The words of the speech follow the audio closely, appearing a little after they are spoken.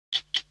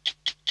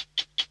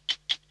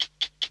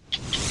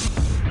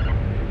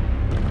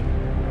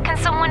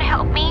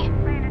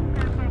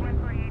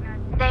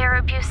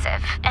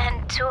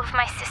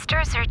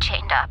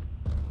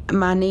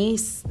My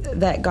niece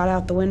that got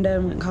out the window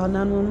and went and called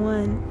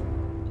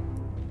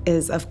 911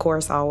 is, of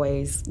course,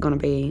 always going to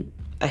be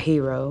a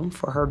hero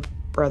for her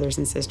brothers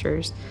and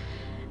sisters.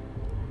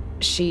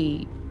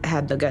 She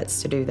had the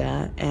guts to do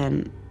that,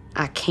 and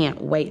I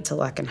can't wait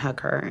till I can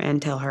hug her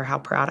and tell her how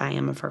proud I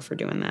am of her for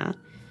doing that.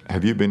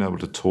 Have you been able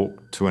to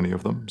talk to any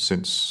of them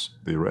since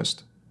the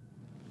arrest?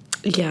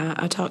 Yeah,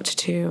 I talked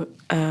to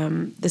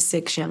the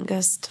 6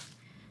 youngest.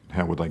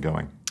 How were they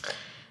going?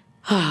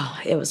 Oh,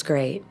 it was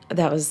great.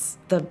 That was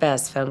the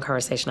best phone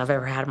conversation I've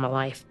ever had in my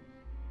life.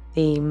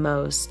 The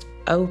most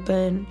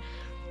open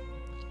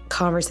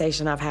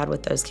conversation I've had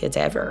with those kids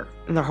ever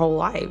in their whole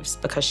lives,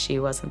 because she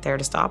wasn't there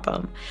to stop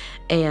them.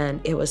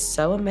 And it was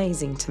so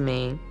amazing to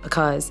me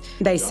because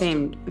they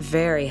seemed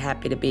very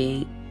happy to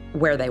be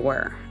where they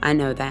were. I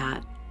know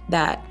that.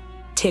 That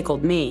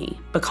tickled me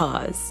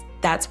because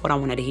that's what I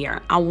wanted to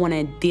hear. I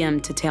wanted them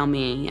to tell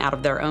me out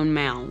of their own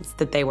mouths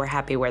that they were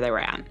happy where they were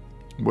at.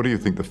 What do you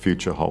think the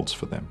future holds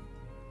for them?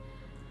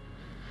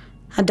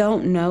 I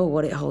don't know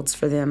what it holds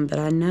for them, but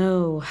I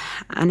know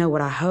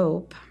what I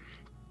hope.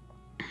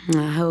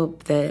 I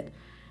hope that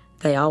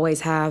they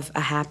always have a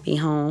happy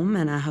home,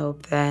 and I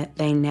hope that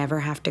they never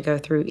have to go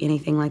through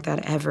anything like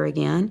that ever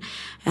again.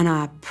 And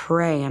I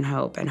pray and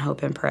hope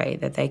and pray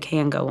that they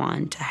can go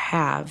on to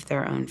have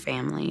their own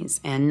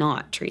families and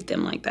not treat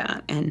them like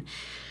that and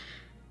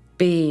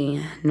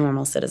be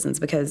normal citizens,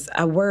 because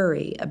I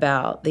worry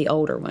about the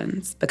older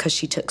ones because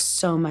she took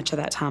so much of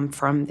that time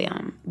from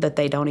them that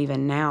they don't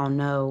even now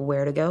know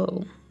where to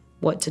go,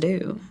 what to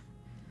do.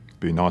 It'd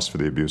be nice for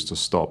the abuse to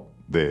stop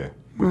there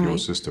with your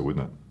sister,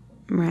 wouldn't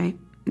it? Right.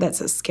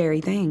 That's a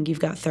scary thing. You've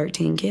got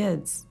 13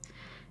 kids.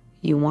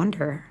 You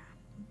wonder,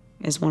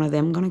 is one of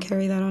them going to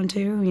carry that on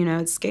too? You know,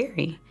 it's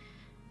scary.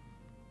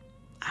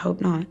 I hope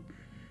not.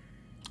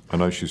 I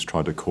know she's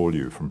tried to call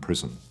you from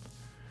prison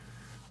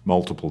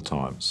multiple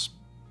times,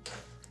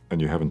 and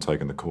you haven't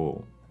taken the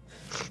call.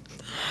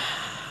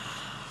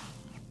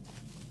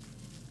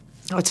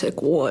 I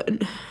took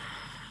one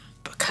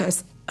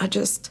because I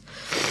just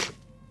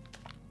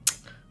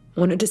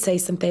wanted to say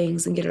some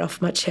things and get it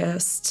off my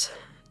chest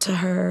to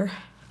her.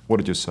 What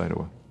did you say to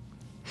her?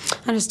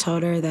 I just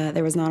told her that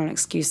there was not an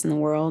excuse in the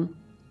world.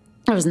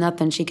 There was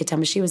nothing she could tell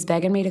me. She was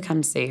begging me to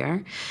come see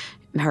her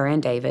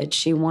and David.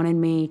 She wanted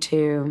me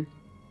to...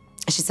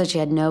 She said she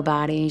had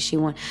nobody. She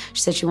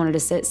said she wanted to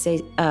sit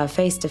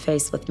face to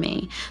face with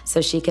me so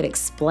she could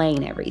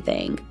explain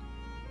everything.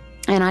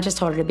 And I just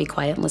told her to be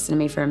quiet and listen to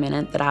me for a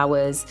minute, that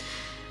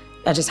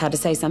I just had to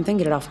say something,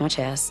 get it off my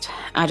chest.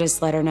 I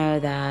just let her know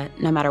that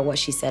no matter what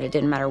she said, it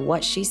didn't matter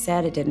what she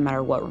said, it didn't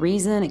matter what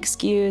reason,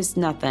 excuse,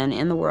 nothing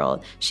in the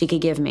world she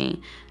could give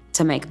me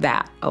to make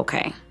that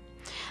okay.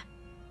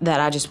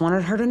 That I just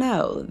wanted her to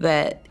know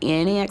that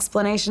any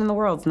explanation in the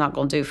world's not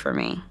gonna do for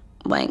me.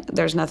 Like,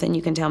 there's nothing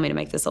you can tell me to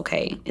make this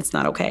okay. It's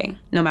not okay,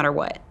 no matter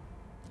what.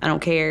 I don't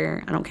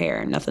care,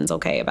 nothing's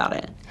okay about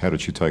it. How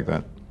did she take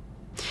that?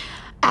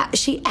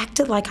 She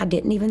acted like I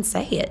didn't even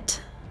say it.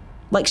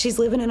 Like she's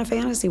living in a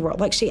fantasy world.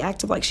 Like she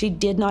acted like she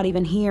did not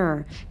even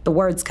hear the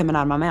words coming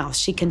out of my mouth.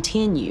 She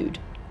continued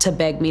to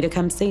beg me to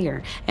come see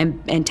her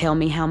and tell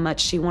me how much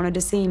she wanted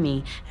to see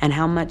me and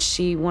how much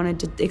she wanted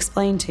to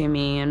explain to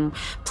me and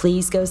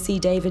please go see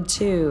David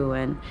too.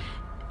 And,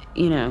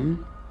 you know,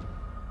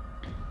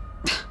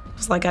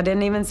 it's like I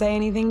didn't even say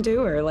anything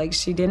to her. Like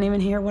she didn't even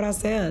hear what I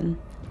said.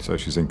 So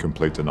she's in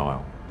complete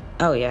denial?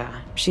 Oh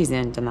yeah, she's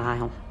in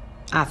denial,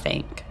 I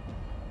think.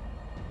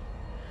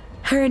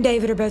 Her and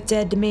David are both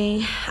dead to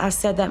me. I've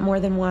said that more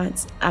than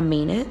once. I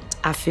mean it.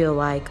 I feel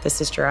like the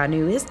sister I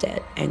knew is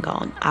dead and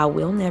gone. I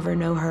will never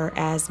know her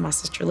as my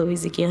sister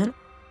Louise again.